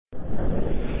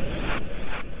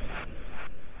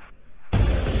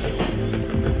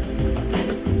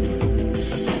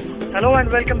Hello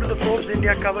and welcome to the Forbes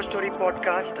India Cover Story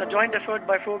podcast, a joint effort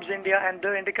by Forbes India and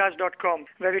TheIndicast.com,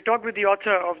 where we talk with the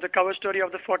author of the cover story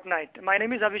of the fortnight. My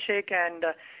name is Abhishek, and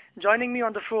joining me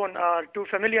on the phone are two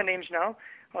familiar names now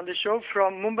on the show.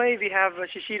 From Mumbai, we have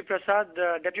Shishir Prasad,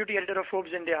 the deputy editor of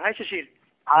Forbes India. Hi, Shishir.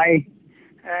 Hi.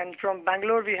 And from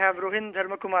Bangalore, we have Rohin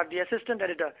Dharmakumar, the assistant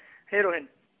editor. Hey, Rohin.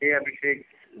 Hey, Abhishek.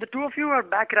 The two of you are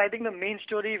back writing the main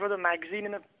story for the magazine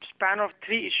in a span of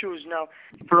 3 issues now.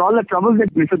 For all the troubles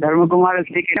that Mr. Dharmakumar has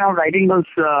taken out writing those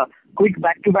quick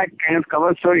back-to-back kind of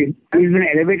cover stories, he's been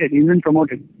elevated, he's been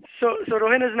promoted. So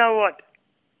Rohin is now what?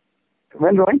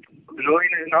 Well, Rohin?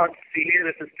 Rohin is not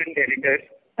senior assistant editor.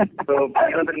 So,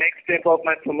 the next step of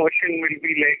my promotion will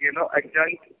be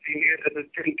adjunct senior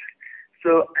assistant.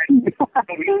 So, and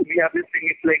we have this thing,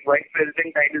 it's like vice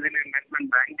president title in an investment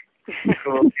bank.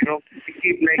 So, we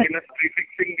keep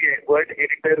prefixing the word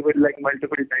editor with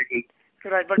multiple titles.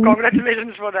 Right, but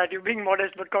congratulations for that. You're being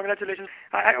modest, but congratulations.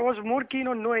 I was more keen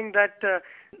on knowing that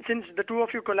since the two of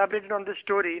you collaborated on this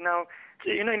story, now,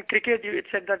 in cricket, it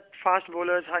said that fast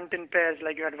bowlers hunt in pairs,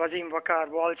 like you had Wasim Wakar,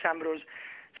 Walsh, Ambrose.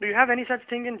 Do you have any such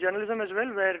thing in journalism as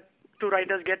well, where two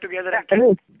writers get together?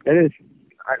 There is.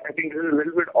 I think this is a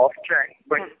little bit off track,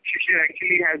 but Shishir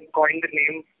actually has coined the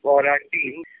name for our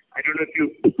team. I don't know if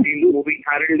you've seen the movie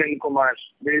Harold and Kumar,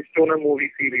 the Stoner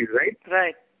movie series, right?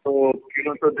 Right. So,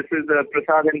 so this is the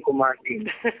Prasad and Kumar team.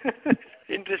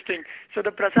 Interesting. So the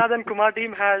Prasad and Kumar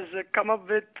team has come up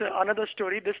with another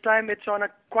story. This time it's on a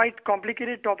quite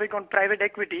complicated topic on private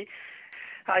equity.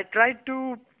 I tried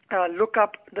to look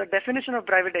up the definition of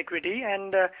private equity,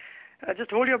 and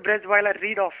just hold your breath while I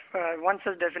read off one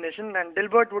such definition, and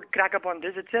Dilbert would crack up on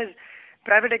this. It says,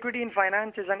 private equity in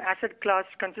finance is an asset class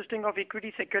consisting of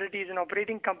equity securities in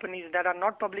operating companies that are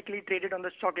not publicly traded on the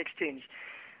stock exchange.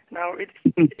 Now,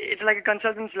 it's like a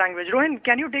consultant's language. Rohin,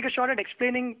 can you take a shot at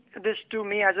explaining this to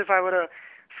me as if I were a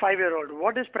 5-year-old?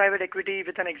 What is private equity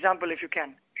with an example, if you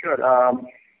can? Sure.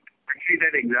 Actually,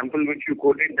 that example which you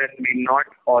quoted, that may not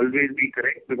always be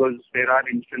correct, because there are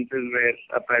instances where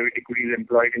a private equity is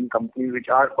employed in companies which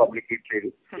are publicly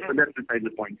traded. So that's beside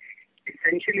the point.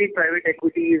 Essentially, private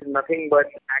equity is nothing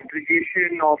but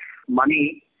aggregation of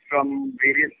money from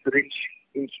various rich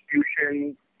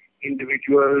institutions,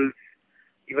 individuals,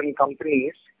 even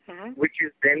companies, which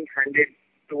is then handed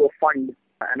to a fund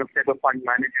and a set of fund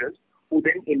managers who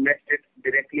then invest it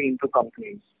directly into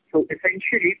companies. So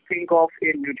essentially, think of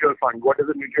a mutual fund. What does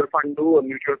a mutual fund do? A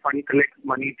mutual fund collects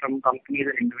money from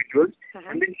companies and individuals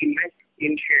and then invest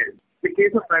in shares. In the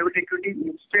case of private equity,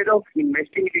 instead of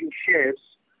investing it in shares,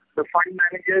 the fund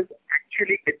managers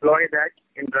actually deploy that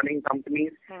in running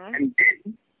companies, and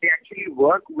then they actually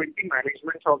work with the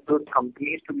management of those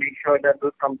companies to make sure that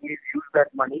those companies use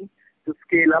that money to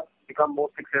scale up, become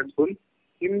more successful.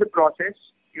 In the process,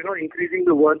 increasing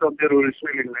the worth of their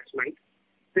original investment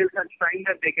till such time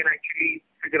that they can actually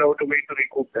figure out a way to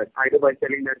recoup that, either by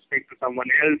selling that stake to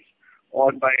someone else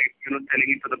or by,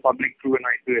 selling it to the public through an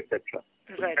IPO, etc.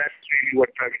 So that's really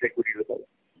what private equity is about.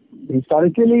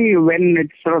 Historically, when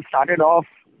it sort of started off,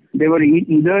 they were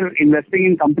either investing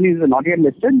in companies that were not yet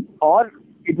listed, or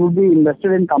it would be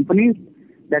invested in companies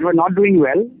that were not doing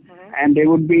well, and they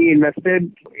would be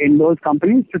invested in those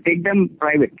companies to take them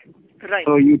private. Right.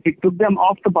 So you took them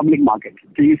off the public market.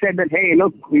 So you said that, hey,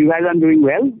 look, you guys aren't doing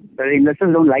well, the investors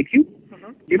don't like you.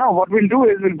 What we'll do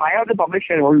is we'll buy out the public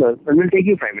shareholders and we'll take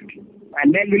you private.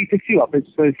 And then we'll fix you up.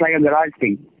 So it's like a garage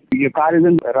thing. Your car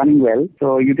isn't running well,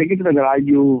 so you take it to the garage,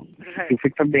 you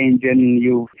fix up the engine,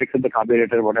 you fix up the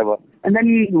carburetor, whatever. And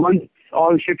then once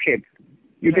all ship-shape,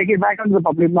 you take it back onto the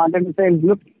public market and say,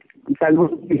 look,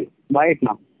 buy it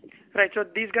now. Right, so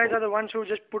these guys are the ones who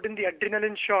just put in the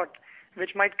adrenaline shot,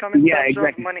 which might come in terms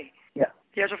of money.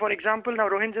 Yeah, so for example, now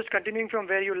Rohin, just continuing from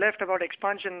where you left about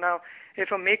expansion, now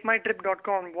if a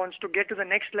MakeMyTrip.com wants to get to the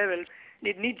next level,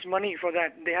 it needs money for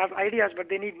that. They have ideas, but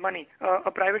they need money.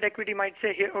 A private equity might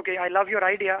say, here, okay, I love your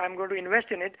idea, I'm going to invest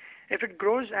in it. If it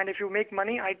grows and if you make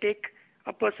money, I take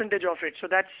a percentage of it. So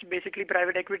that's basically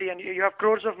private equity, and you have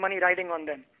crores of money riding on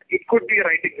them. It could be a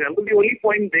right example. The only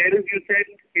point there is you said,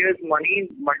 here's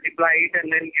money, multiply it and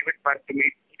then give it back to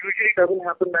me. Usually doesn't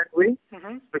happen that way,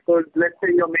 because let's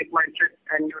say you make my trip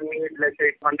and you need, let's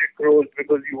say, 100 crores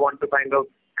because you want to kind of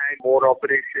add more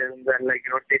operations and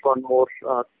take on more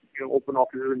open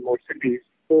offices in more cities.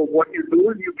 So what you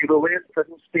do is you give away a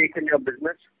certain stake in your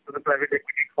business to the private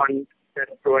equity fund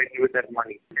that provides you with that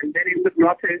money. And then in the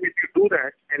process, if you do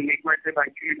that and Make My Trip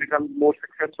actually becomes more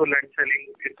successful at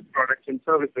selling its products and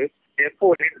services,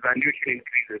 therefore its valuation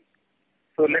increases.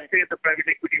 So let's say the private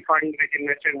equity fund which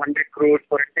invested 100 crores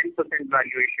for a 10%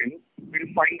 valuation will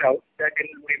find out that in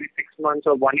maybe 6 months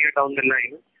or 1 year down the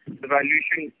line, the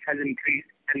valuation has increased,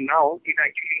 and now it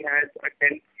actually has a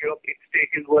 10-year its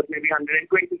stake is worth maybe 120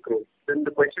 crores. Then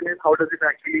the question is, how does it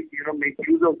actually, make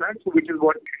use of that? So which is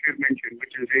what you mentioned,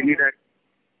 which is really that,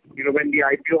 when the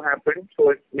IPO happens, so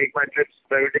it's Make My Trips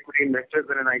private equity investors,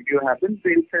 when an IPO happens,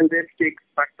 they'll sell their stakes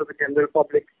back to the general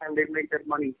public and they'll make that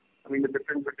money. I mean, the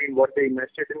difference between what they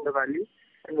invested in the value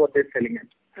and what they're selling it.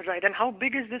 Right. And how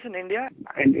big is this in India?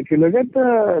 And if you look at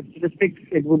the statistics,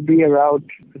 it would be about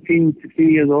 15,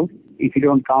 16 years old, if you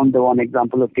don't count the one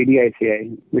example of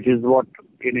TDICI, which is what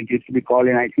it used to be called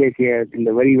in ICICI in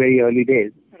the very, very early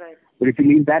days. Right. But if you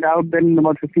leave that out, then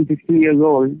about 15, 16 years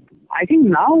old. I think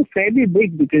now fairly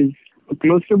big, because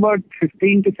close to about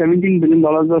 $15 to $17 billion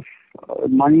of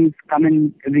money is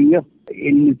coming every year.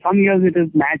 In some years, it has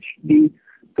matched the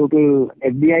total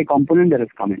FDI component that has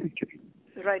come in, actually.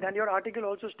 Right, and your article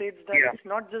also states that it's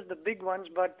not just the big ones,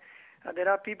 but there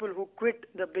are people who quit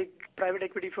the big private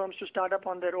equity firms to start up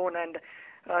on their own. And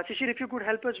Shishir, if you could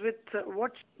help us with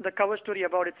what's the cover story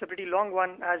about? It's a pretty long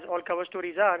one, as all cover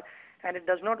stories are, and it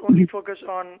does not only focus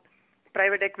on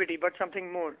private equity, but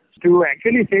something more. To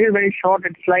actually say it very short,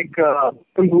 it's like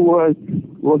people who were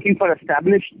working for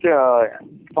established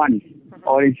funds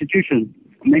or institutions.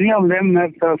 Many of them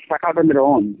have stuck out on their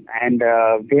own, and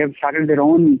they have started their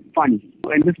own funds.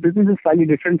 And this business is slightly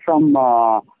different from,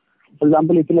 for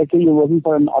example, if let's say you're working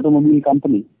for an automobile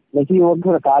company, let's say you're working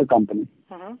for a car company,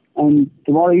 and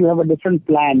tomorrow you have a different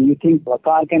plan, you think a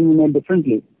car can be made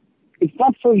differently. It's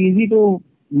not so easy to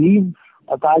leave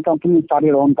a car company and start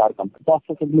your own car company. Costs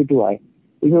are simply too high.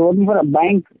 If you're working for a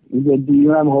bank, you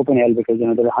don't have hope in hell, because there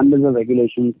are hundreds of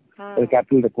regulations, there are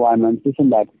capital requirements, this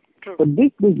and that. True. But this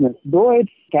business, though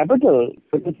it's capital,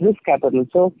 but it's risk capital,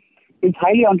 so it's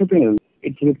highly entrepreneurial.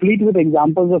 It's replete with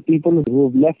examples of people who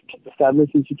have left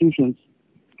established institutions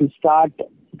to start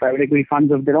private equity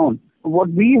funds of their own. What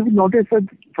we have noticed is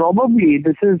probably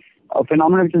this is a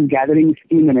phenomenon which is gathering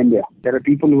steam in India. There are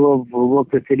people who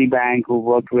worked with Citibank, who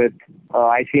worked with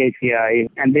ICICI,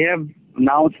 and they have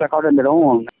now stuck out on their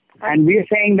own. And we are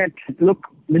saying that, look,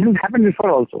 this has happened before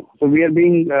also. So we are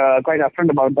being quite upfront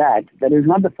about that. That is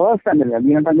not the first time.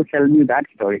 We are not trying to tell you that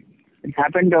story. It's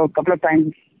happened a couple of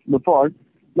times before,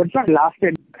 but it's not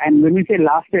lasted. And when we say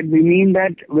lasted, we mean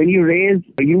that when you raise,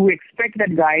 you expect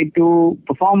that guy to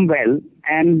perform well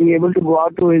and be able to go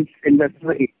out to his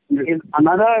investors in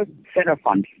another set of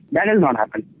funds. That has not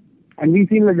happened. And we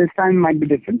feel that this time might be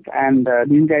different, and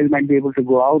these guys might be able to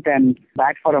go out and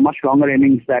bat for a much longer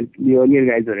innings than the earlier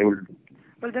guys were able to do.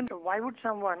 Well, then why would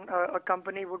someone, a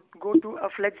company would go to a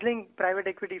fledgling private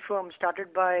equity firm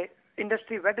started by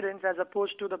industry veterans as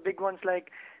opposed to the big ones like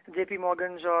JP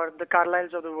Morgan's or the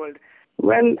Carlyles of the world?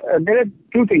 Well, there are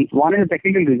two things. One is a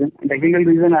technical reason. The technical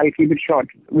reason, I'll keep it short,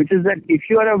 which is that if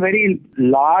you are a very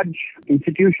large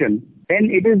institution, then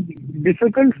it is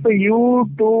difficult for you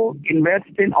to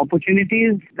invest in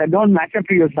opportunities that don't match up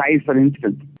to your size, for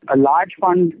instance. A large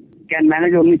fund can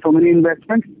manage only so many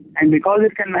investments, and because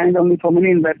it can manage only so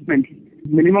many investments,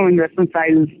 minimum investment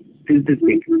size is this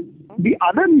big. The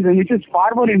other reason, which is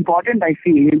far more important, I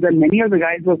feel, is that many of the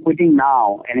guys who are quitting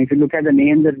now, and if you look at the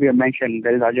names that we have mentioned,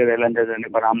 there is Ajay Velan, there is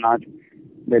Anipa Ramnath,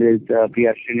 there is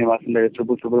P.R. Srinivasan, there is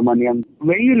Subbu Subramaniam.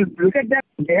 When you look at them,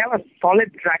 they have a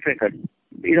solid track record.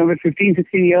 With 15,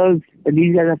 16 years that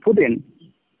these guys have put in,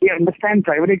 they understand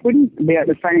private equity, they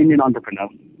understand Indian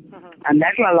entrepreneurs. And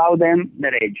that will allow them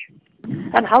their edge.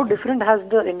 And how different has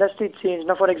the industry changed?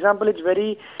 Now, for example, it's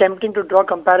very tempting to draw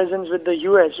comparisons with the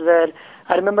US, where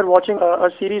I remember watching a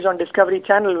series on Discovery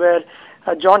Channel where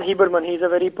John Heberman, he's a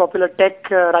very popular tech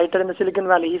writer in the Silicon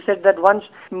Valley, he said that once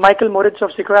Michael Moritz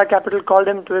of Sequoia Capital called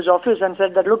him to his office and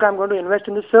said that, look, I'm going to invest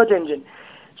in the search engine.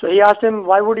 So he asked him,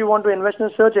 why would you want to invest in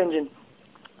a search engine?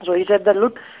 So he said that,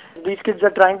 look, these kids are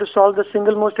trying to solve the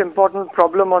single most important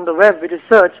problem on the web, which is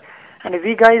search. And if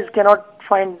we guys cannot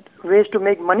find ways to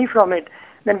make money from it,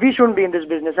 then we shouldn't be in this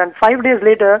business. And 5 days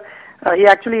later, he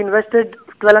actually invested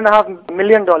 $12.5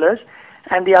 million,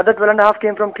 and the other 12.5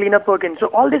 came from Cleaner Perkins. So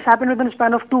all this happened within a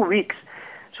span of 2 weeks.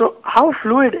 So how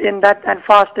fluid in that and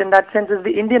fast in that sense is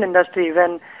the Indian industry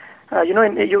when,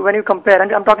 when you compare,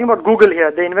 and I'm talking about Google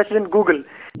here, they invested in Google.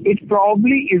 It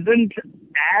probably isn't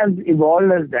as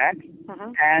evolved as that.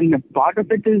 And part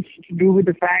of it is to do with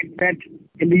the fact that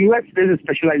in the US there is a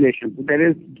specialization. There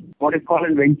is what is called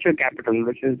venture capital,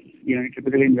 which is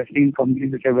typically investing in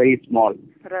companies which are very small.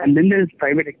 Right. And then there is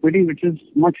private equity, which is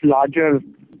much larger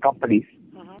companies.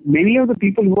 Many of the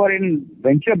people who are in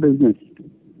venture business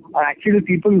are actually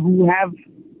people who have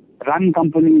run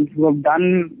companies, who have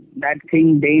done that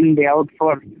thing day in, day out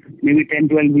for maybe 10,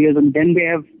 12 years, and then they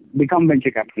have become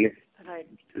venture capitalists. Right.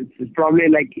 It's probably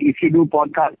like if you do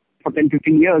podcasts, for 10,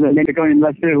 15 years and then become an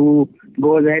investor who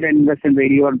goes ahead and invests in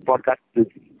radio and podcasts.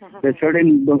 There's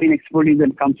certain domain expertise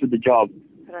that comes with the job.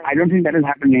 Right. I don't think that has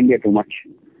happened in India too much.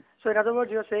 So in other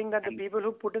words, you're saying that the people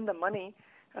who put in the money,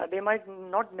 they might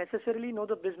not necessarily know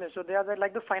the business. So they are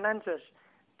like the financiers.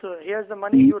 So here's the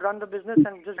money, you run the business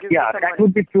and just give me some money. Yeah, that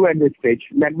would be true at this stage.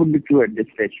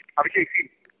 Abhishek,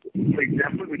 the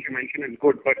example which you mentioned is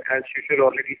good, but as Shishir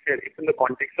already said, it's in the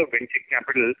context of venture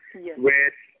capital, yes, where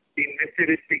the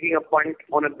investor is taking a punt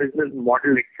on a business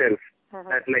model itself.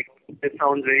 That this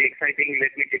sounds very exciting,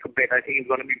 let me take a bet, I think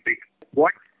it's going to be big.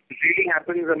 What really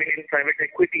happens, in private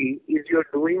equity is you're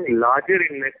doing larger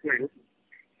investments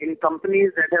in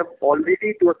companies that have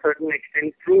already to a certain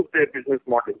extent proved their business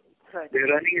model. Right.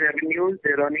 They're earning revenues,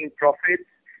 they're earning profits,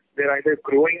 they're either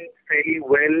growing fairly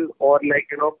well or at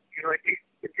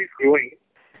least growing.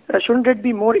 Shouldn't it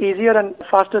be more easier and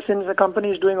faster since the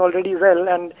company is doing already well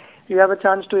and you have a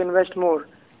chance to invest more?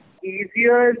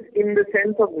 Easier in the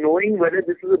sense of knowing whether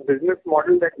this is a business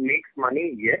model that makes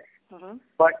money, yes.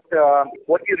 But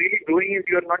what you're really doing is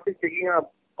you're not just taking a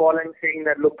call and saying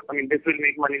that, look, this will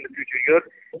make money in the future. You're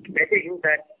betting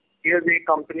that here's a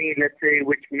company, let's say,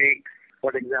 which makes,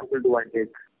 what example do I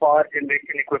take? Power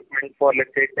generation equipment for,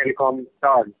 let's say, telecom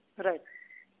towers. Right.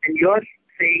 And you're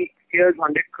saying, here's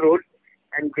 100 crores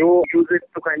and use it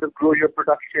to kind of grow your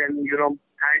production,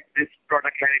 add this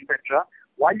product line, etc.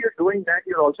 While you're doing that,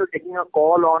 you're also taking a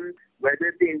call on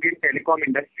whether the Indian telecom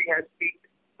industry has peaked,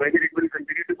 whether it will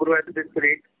continue to grow at this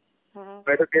rate,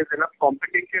 whether there's enough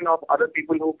competition of other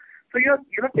people who... So you're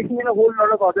taking in a whole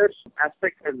lot of other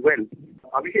aspects as well.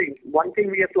 Obviously, one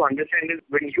thing we have to understand is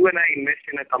when you and I invest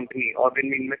in a company or when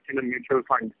we invest in a mutual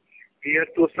fund, we are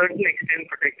to a certain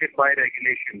extent protected by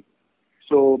regulation.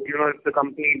 So, if the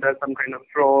company does some kind of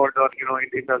fraud or,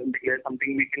 it doesn't declare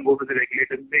something, we can go to the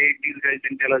regulator and say, these guys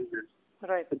didn't tell us this.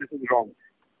 Right. So this is wrong.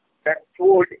 That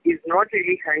sword is not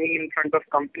really hanging in front of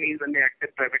companies when they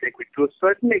accept private equity. To a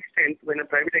certain extent, when a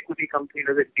private equity company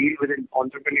does a deal with an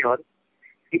entrepreneur,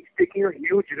 it's taking a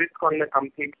huge risk on the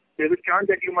company. There's a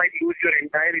chance that you might lose your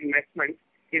entire investment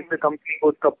if the company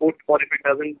goes kaput or if it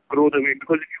doesn't grow the way.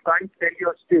 Because if you can't sell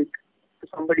your stake to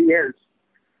somebody else,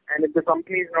 and if the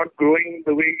company is not growing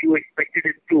the way you expected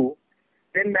it to,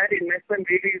 then that investment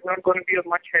really is not going to be of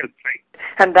much help, right?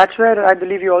 And that's where I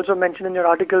believe you also mentioned in your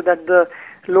article that the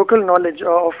local knowledge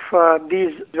of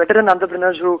these veteran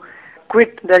entrepreneurs who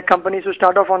quit their companies to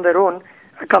start off on their own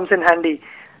comes in handy.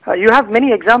 You have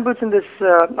many examples in this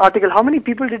article. How many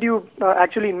people did you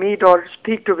actually meet or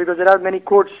speak to? Because there are many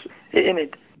quotes in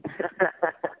it.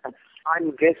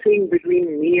 I'm guessing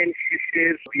between me and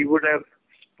Shishir, we would have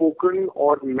spoken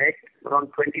or met around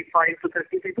 25 to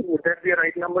 30 people. Would that be a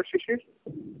right number, Shishir?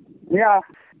 Yeah.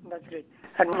 That's great.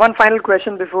 And one final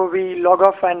question before we log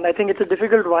off, and I think it's a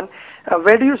difficult one.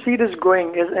 Where do you see this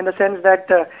going? Is in the sense that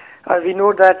we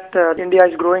know that India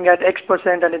is growing at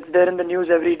X% and it's there in the news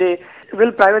every day.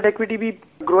 Will private equity be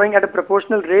growing at a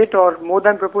proportional rate or more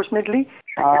than proportionately?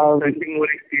 Something more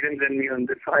experience than me on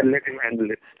this, so I'll let him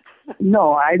handle it.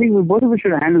 No, I think both of us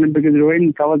should handle it because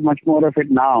Rohin covers much more of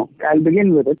it now. I'll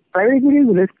begin with it. Private equity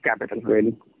is risk capital,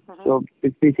 really. So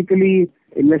it's basically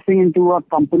investing into a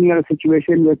company or a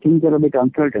situation where things are a bit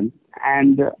uncertain.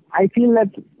 And I feel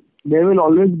that there will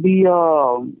always be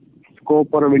a scope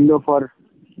or a window for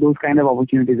those kind of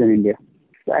opportunities in India.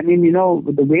 I mean,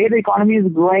 the way the economy is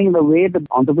growing, the way the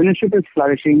entrepreneurship is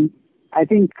flourishing, I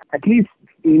think at least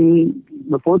in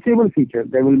the foreseeable future,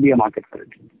 there will be a market for it.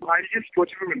 I'll just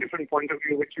approach it from a different point of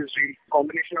view, which is a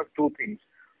combination of two things.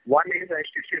 One is, as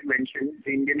Shishir mentioned,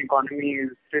 the Indian economy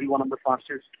is still one of the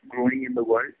fastest growing in the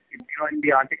world. In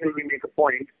the article, we make a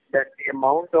point that the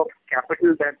amount of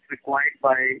capital that's required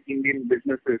by Indian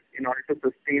businesses in order to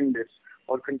sustain this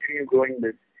or continue growing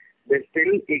this, there's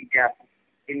still a gap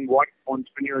in what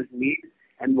entrepreneurs need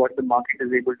and what the market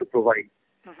is able to provide.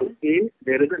 So,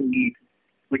 there is a need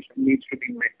which needs to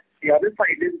be met. The other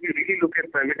side is, if you really look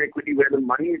at private equity, where the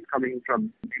money is coming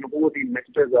from, who the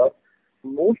investors are,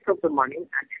 most of the money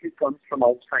actually comes from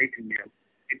outside India.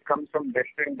 It comes from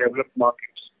Western developed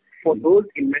markets. For those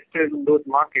investors in those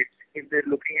markets, if they're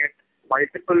looking at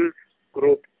multiple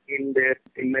growth in their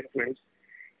investments,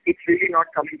 it's really not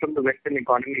coming from the Western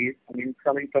economies. It's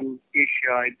coming from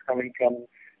Asia, it's coming from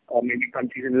maybe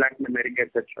countries in Latin America,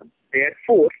 etc.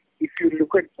 Therefore, if you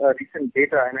look at recent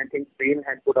data, and I think Bain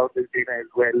had put out this data as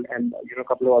well, and a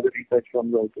couple of other research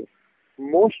firms also,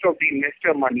 most of the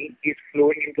investor money is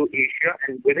flowing into Asia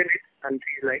and within it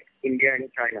countries like India and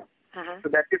China. So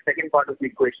that's the second part of the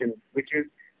equation, which is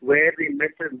where the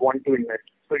investors want to invest.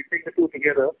 So you take the two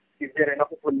together, is there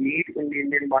enough of a need in the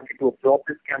Indian market to absorb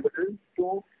this capital?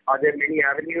 Two, Are there many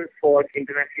avenues for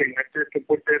international investors to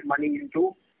put their money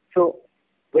into? So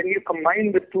when you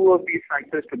combine the two of these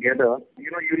factors together,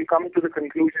 you'll come to the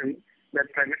conclusion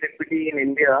that private equity in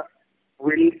India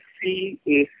will see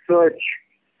a surge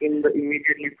in the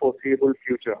immediately foreseeable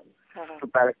future, to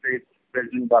paraphrase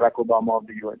President Barack Obama of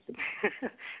the US.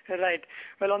 Right.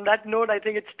 Well, on that note, I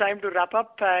think it's time to wrap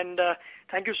up. And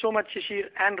thank you so much, Shishir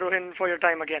and Rohin, for your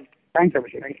time again. Thanks,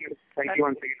 Abhishek. Thank you. Thank you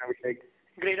once again, Abhishek.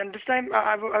 Great. And this time,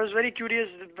 I was very curious.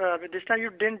 This time, you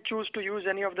didn't choose to use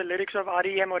any of the lyrics of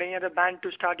REM or any other band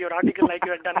to start your article like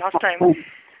you had done last time.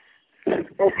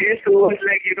 Okay, so it's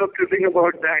like, cribbing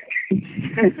about that.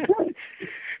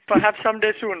 Perhaps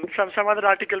someday soon, some other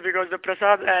article, because the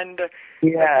Prasad and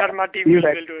Dharma team will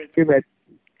do it. You bet.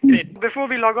 Great. Before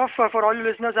we log off, for all you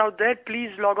listeners out there,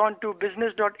 please log on to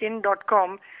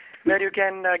business.in.com, where you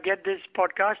can get this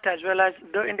podcast, as well as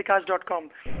theindycast.com.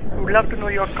 We would love to know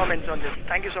your comments on this.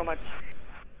 Thank you so much.